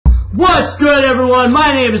What's good, everyone?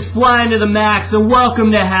 My name is FlyinToTheMax, and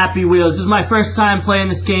welcome to Happy Wheels. This is my first time playing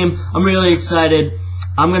this game. I'm really excited.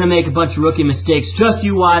 I'm gonna make a bunch of rookie mistakes. Just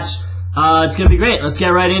you watch. It's gonna be great. Let's get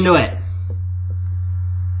right into it.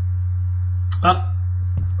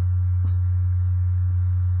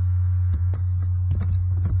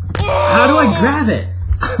 How do I grab it?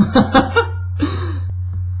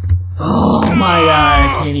 Oh my god,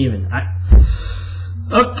 I can't even.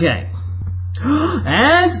 Okay.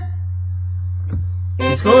 And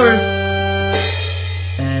he scores!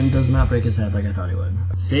 And does not break his head like I thought he would.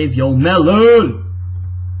 Save your melon!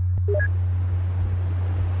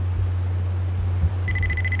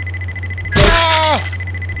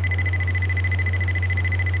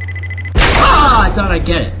 Ah! I thought I'd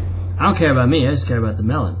get it. I don't care about me, I just care about the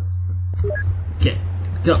melon. Okay,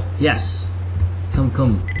 go. Yes. Come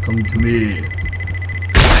to me.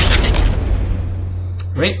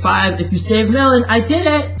 Rate 5. If you save melon, I did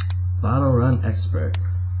it! Bottle run expert.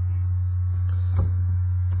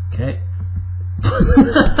 Okay.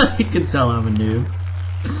 You can tell I'm a noob.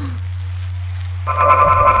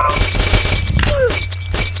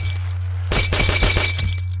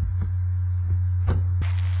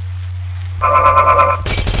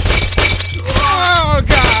 Oh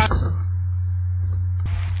god!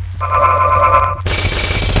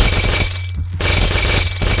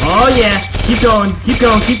 Oh yeah! Keep going, keep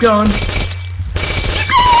going, keep going.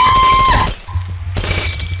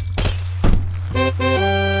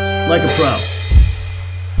 Like a pro.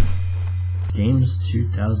 Games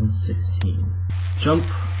 2016. Jump.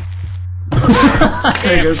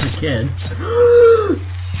 There goes the kid.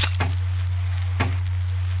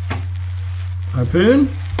 Harpoon?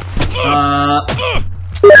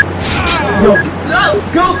 Yo,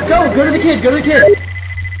 go to the kid, go to the kid!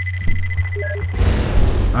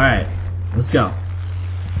 Alright, let's go.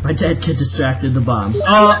 My dead kid distracted the bombs.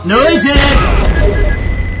 Oh, no they didn't!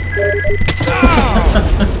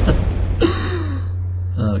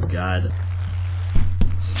 Oh god.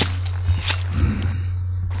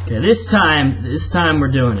 Okay, this time we're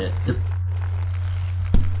doing it.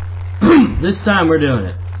 This time we're doing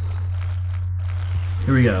it.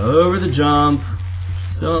 Here we go. Over the jump.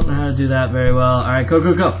 Still don't know how to do that very well. Alright, go,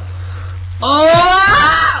 go, go. Oh!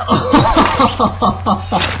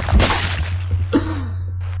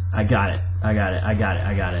 I got it. I got it. I got it.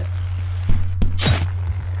 I got it.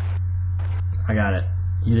 I got it.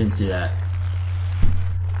 You didn't see that.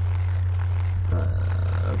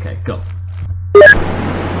 Okay, go.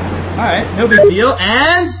 Alright, no big deal.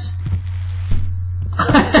 And...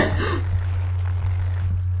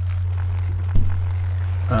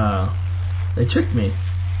 they tricked me.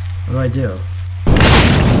 What do I do?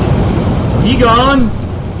 Oh, he gone!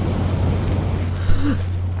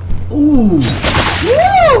 Ooh!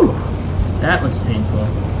 Woo! That looks painful.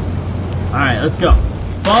 Alright, let's go.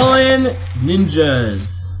 Fallen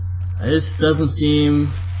Ninjas. This doesn't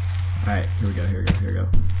seem... Alright, here we go, here we go, here we go.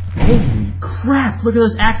 Holy crap! Look at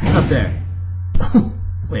those axes up there!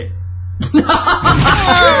 Wait.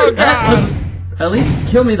 Oh, that was... At least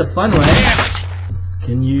kill me the fun way.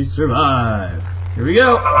 Can you survive? Here we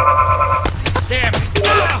go! Damn it!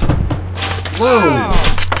 Whoa!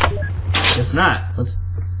 Guess not. Let's...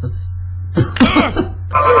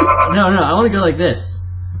 No, I want to go like this.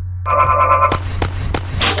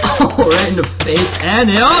 Oh, right in the face and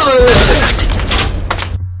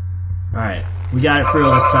Alright, we got it for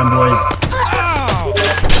real this time, boys.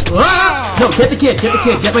 Ah! No, get the kid, get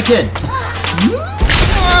my kid.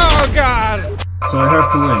 Oh god! So I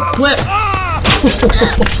have to win. Flip!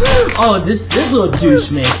 Oh, this little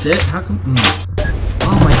douche makes it. How come?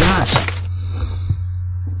 Oh my gosh!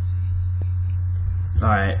 All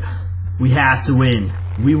right, we have to win.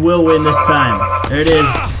 We will win this time. There it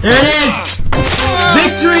is. There it is.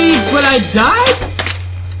 Victory! But I died.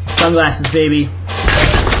 Sunglasses, baby.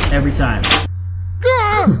 Every time.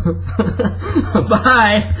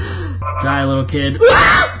 Bye. Die, little kid.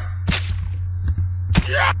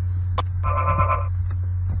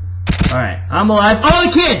 Alright, I'm alive. Oh,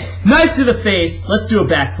 the kid! Knife to the face. Let's do a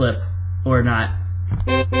backflip. Or not.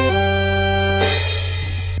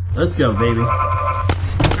 Let's go, baby.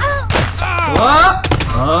 What?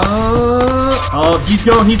 Oh, he's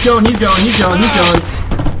going.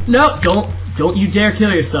 No, don't you dare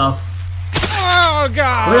kill yourself. Oh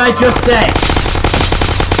god! What did I just say?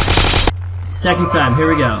 Second time, here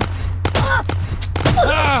we go.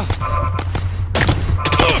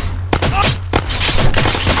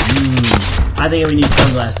 I think we need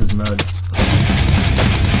sunglasses mode.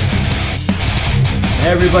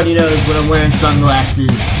 Everybody knows when I'm wearing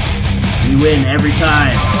sunglasses. We win every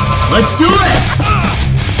time. Let's do it!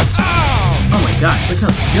 Oh my gosh, look how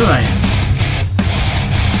skilled I am.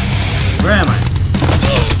 Where am I?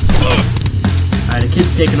 Alright, the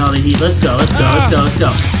kid's taking all the heat. Let's go, let's go, let's go, let's go.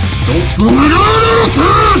 Don't slow me down, little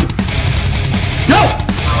kid! Go!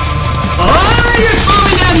 Oh, you're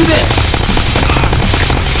slowing down, you bitch!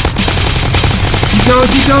 Keep going,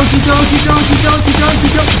 keep going, keep going, keep going, keep going, keep going,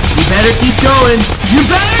 keep going. You better keep going. You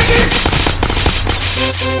better keep...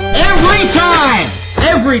 Every time!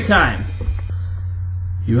 Every time!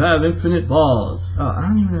 You have infinite balls. Oh, I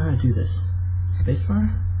don't even know how to do this. Spacebar?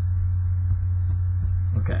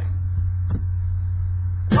 Okay.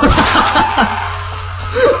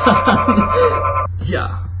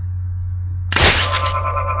 Yeah.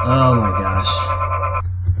 Oh my gosh.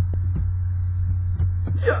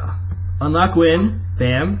 Yeah. Unlock win.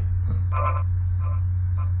 Bam.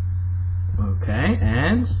 Okay,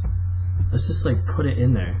 and let's just like put it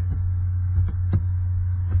in there.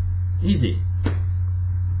 Easy.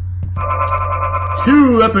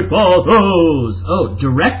 2 epic ball throws! Oh,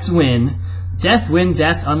 direct win. Death, win,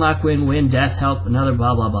 death, unlock, win, death, help, another,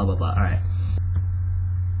 blah, blah, blah, blah, blah. Alright.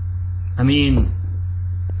 I mean,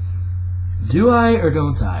 do I or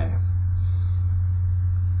don't I?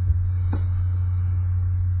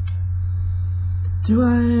 Do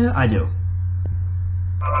I? I do.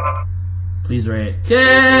 Please rate.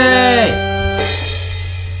 Yay!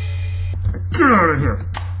 Get out of here!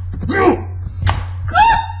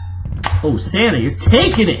 Oh, Santa, you're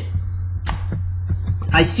taking it!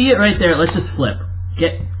 I see it right there. Let's just flip.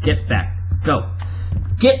 Get back. Go.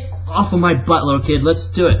 Get off of my butt, little kid. Let's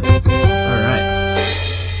do it. Alright.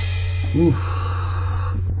 Oof.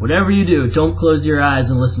 Whatever you do, don't close your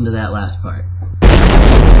eyes and listen to that last part.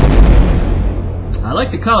 I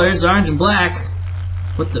like the colors, orange and black.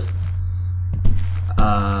 What the...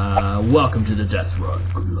 welcome to the death run.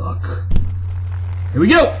 Good luck. Here we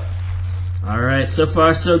go! Alright, so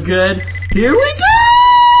far so good. Here we go!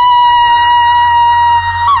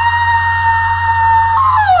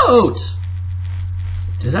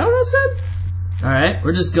 Is that what I said? Alright,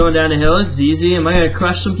 we're just going down the hill. This is easy. Am I gonna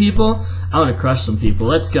crush some people? I wanna crush some people.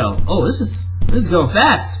 Let's go. Oh, this is going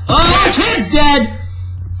fast. Oh, the kid's dead!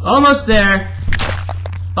 Almost there.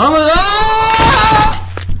 Almost.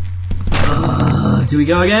 Oh! Do we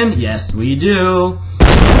go again? Yes, we do.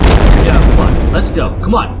 Yeah, come on. Let's go.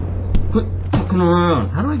 Come on. Quit fucking around.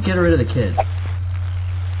 How do I get rid of the kid?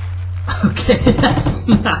 Okay, that's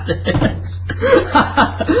not it.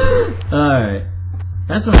 Alright.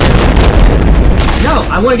 That's what No,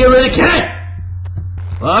 I want to get rid of the kid!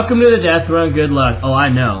 Welcome to the death run, good luck. Oh, I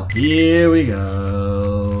know. Here we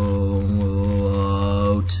go.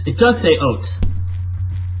 Oat. It does say oat.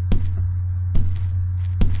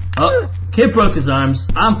 Oh, kid broke his arms.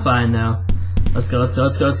 I'm fine now. Let's go, let's go,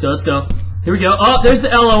 let's go, let's go, let's go. Here we go. Oh, there's the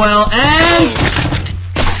LOL, and...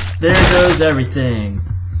 there goes everything.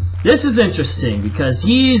 This is interesting because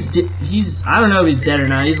he's I don't know if he's dead or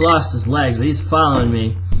not. He's lost his legs, but he's following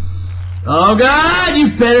me. Oh God!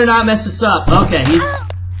 You better not mess this up. Okay,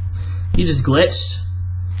 he just glitched.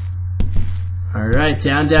 All right,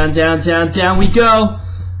 down, down, down, down, down we go.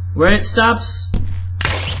 Where it stops.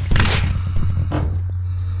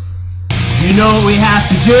 You know what we have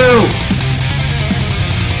to do.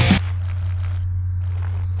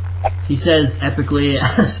 He says epically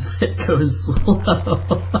as it goes slow.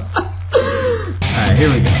 Alright, here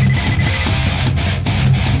we go.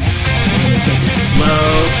 I'm gonna take it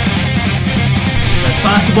slow. If that's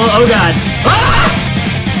possible. Oh God! Ah!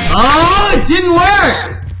 Oh, it didn't work!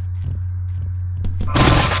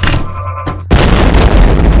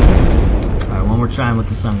 Alright, one more time with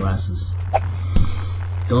the sunglasses.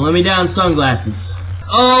 Don't let me down, sunglasses.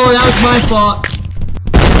 Oh, that was my fault!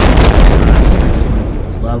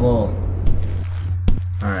 This level.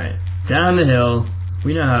 Alright, down the hill.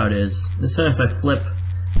 We know how it is. This time if I flip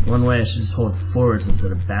one way, I should just hold forwards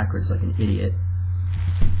instead of backwards like an idiot.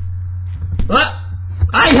 What?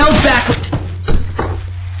 I held backwards!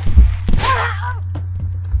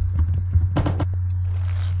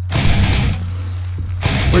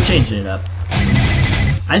 We're changing it up.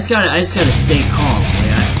 I just gotta stay calm.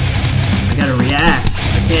 Like I gotta react.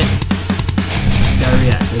 I can't. Just gotta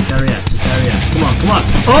react. Just gotta react. Just gotta react. Come on, come on.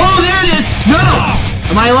 Oh, there it is! No!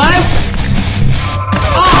 Am I alive?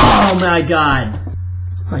 Oh my God!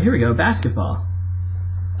 Oh, here we go. Basketball.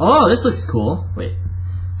 Oh, this looks cool. Wait.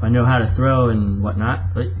 If I know how to throw and whatnot.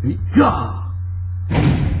 Wait.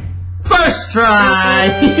 First try!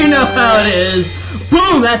 You know how it is.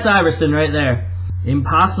 Boom! That's Iverson right there.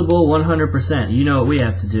 Impossible 100%. You know what we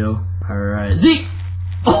have to do. Alright. Z!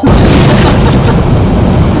 Oh!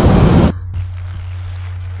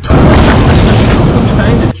 I'm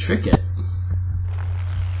trying to trick it.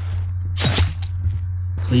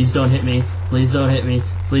 Please don't hit me. Please don't hit me.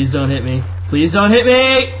 Please don't hit me. Please don't hit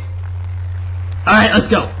me! Alright, let's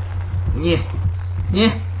go. Yeah.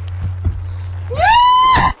 Yeah.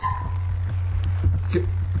 Yeah!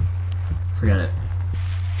 Forget it.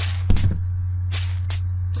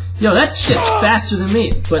 Yo, that shit's faster than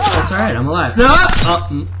me, but that's alright, I'm alive. No!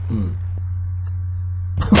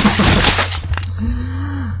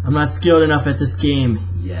 I'm not skilled enough at this game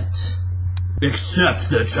yet. Accept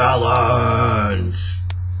the challenge!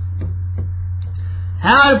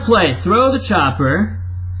 How to play. Throw the chopper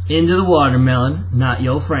into the watermelon, not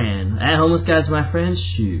your friend. At homeless guy's my friend,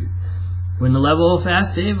 shoot. Win the level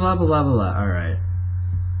fast, save, blah blah blah blah blah. Alright.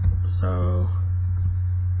 So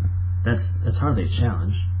that's hardly a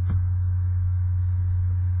challenge.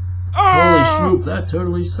 Holy schmoop, that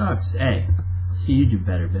totally sucks. Hey, let's see you do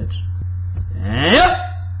better, bitch. And yep!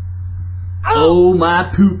 Oh my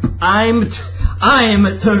poop. I'm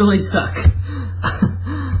totally suck.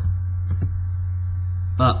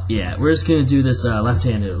 Yeah, we're just gonna do this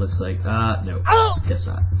left-handed, it looks like. No. Guess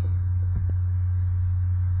not.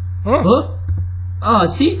 Huh? Oh,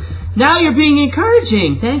 see? Now you're being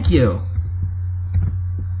encouraging. Thank you.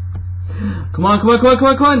 Come on, come on, come on, come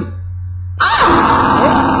on, come on.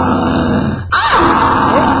 Ah!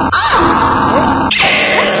 Ah! Ah!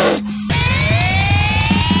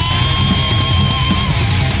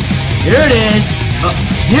 Here it is.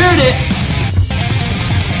 Here it is.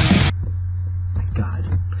 My God.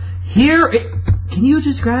 Here it. Can you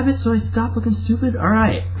just grab it so I stop looking stupid? All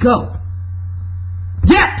right, go.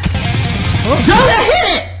 Yeah. Go to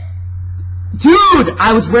hit it. Dude,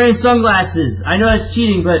 I was wearing sunglasses. I know that's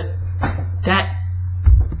cheating, but that.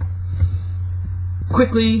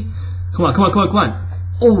 Quickly. Come on, come on, come on, come on.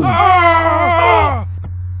 Oh.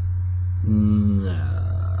 No.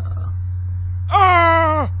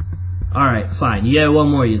 Alright, fine. You get one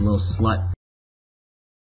more, you little slut.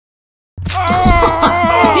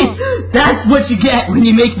 See? That's what you get when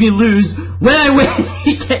you make me lose. When I win,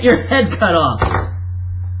 you get your head cut off.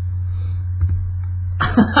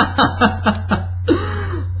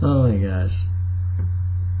 Oh my gosh.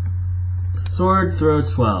 Sword throw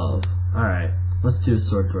 12. Alright, let's do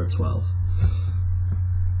sword throw 12.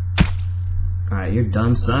 Alright, you're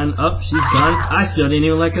done, son. Oh, she's gone. I still didn't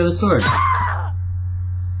even let go of the sword.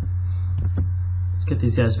 Let's get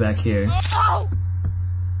these guys back here.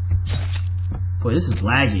 Boy, this is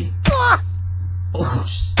laggy. Oh,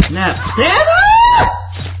 snap. Santa!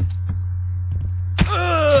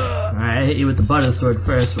 Alright, I hit you with the butt of the sword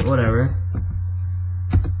first, but whatever.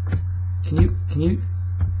 Can you?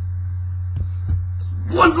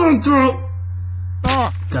 One going through!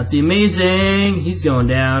 Got the amazing! He's going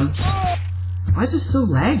down. Why is this so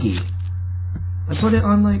laggy? I put it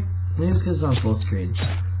on like, maybe it's because it's on full screen.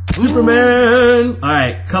 Superman!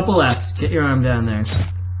 Alright, couple left. Get your arm down there.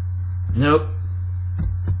 Nope.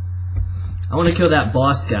 I want to kill that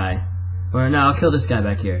boss guy. Or no, I'll kill this guy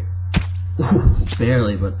back here. Ooh,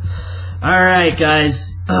 barely, but... Alright,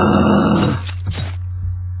 guys. I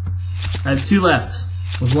have 2 left.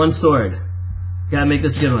 With 1 sword. Gotta make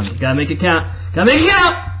this a good one. Gotta make it count. Gotta make it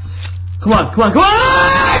count! Come on, come on, come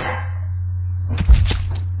on!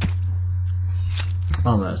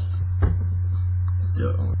 Almost. Let's do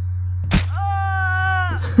it.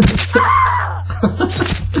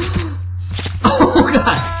 Oh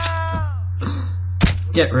god!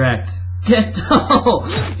 Get wrecked. Get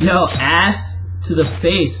yo, ass to the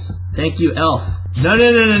face. Thank you, elf. No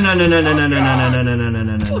no no no no no no no no no no no no no no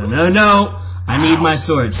no no no no. I need my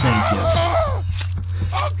swords, thank you.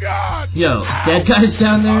 Oh god! Yo, dead guys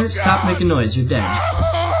down there, stop making noise, you're dead.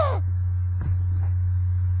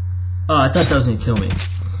 Oh, I thought that was gonna kill me.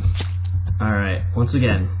 Alright, once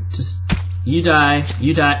again, just, you die,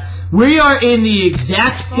 you die. We are in the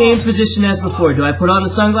exact same position as before. Do I put on the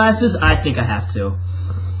sunglasses? I think I have to.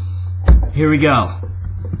 Here we go.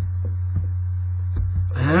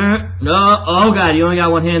 No, oh god, you only got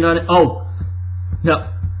 1 hand on it. Oh, no,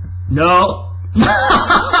 no. No!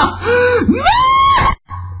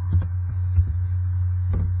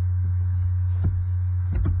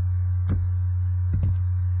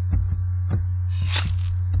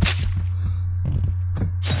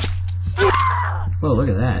 Whoa, look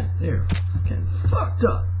at that. They're fucking fucked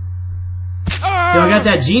up. Yo, I got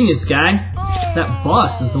that genius guy. That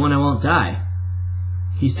boss is the one that won't die.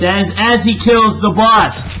 He says as he kills the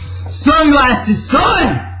boss. Sunglasses,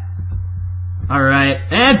 son! Alright,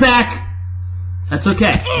 and back. That's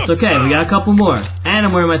okay. It's okay. We got a couple more. And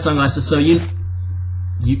I'm wearing my sunglasses, so you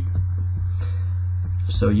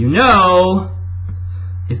know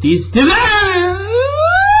if these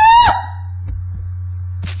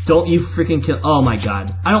don't you freaking kill. Oh my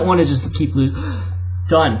god. I don't want to just keep losing.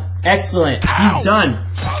 Done. Excellent. Ow. He's done.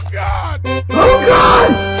 Oh God! Oh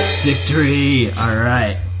God! Victory.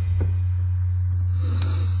 Alright.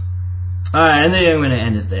 Alright, and then I'm gonna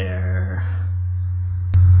end it there.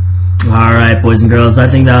 Alright, boys and girls, I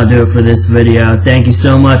think that'll do it for this video. Thank you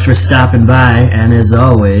so much for stopping by, and as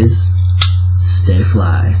always, stay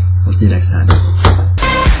fly. We'll see you next time.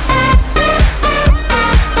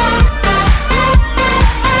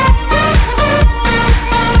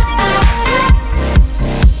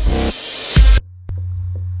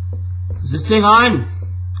 Is this thing on?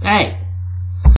 Hey!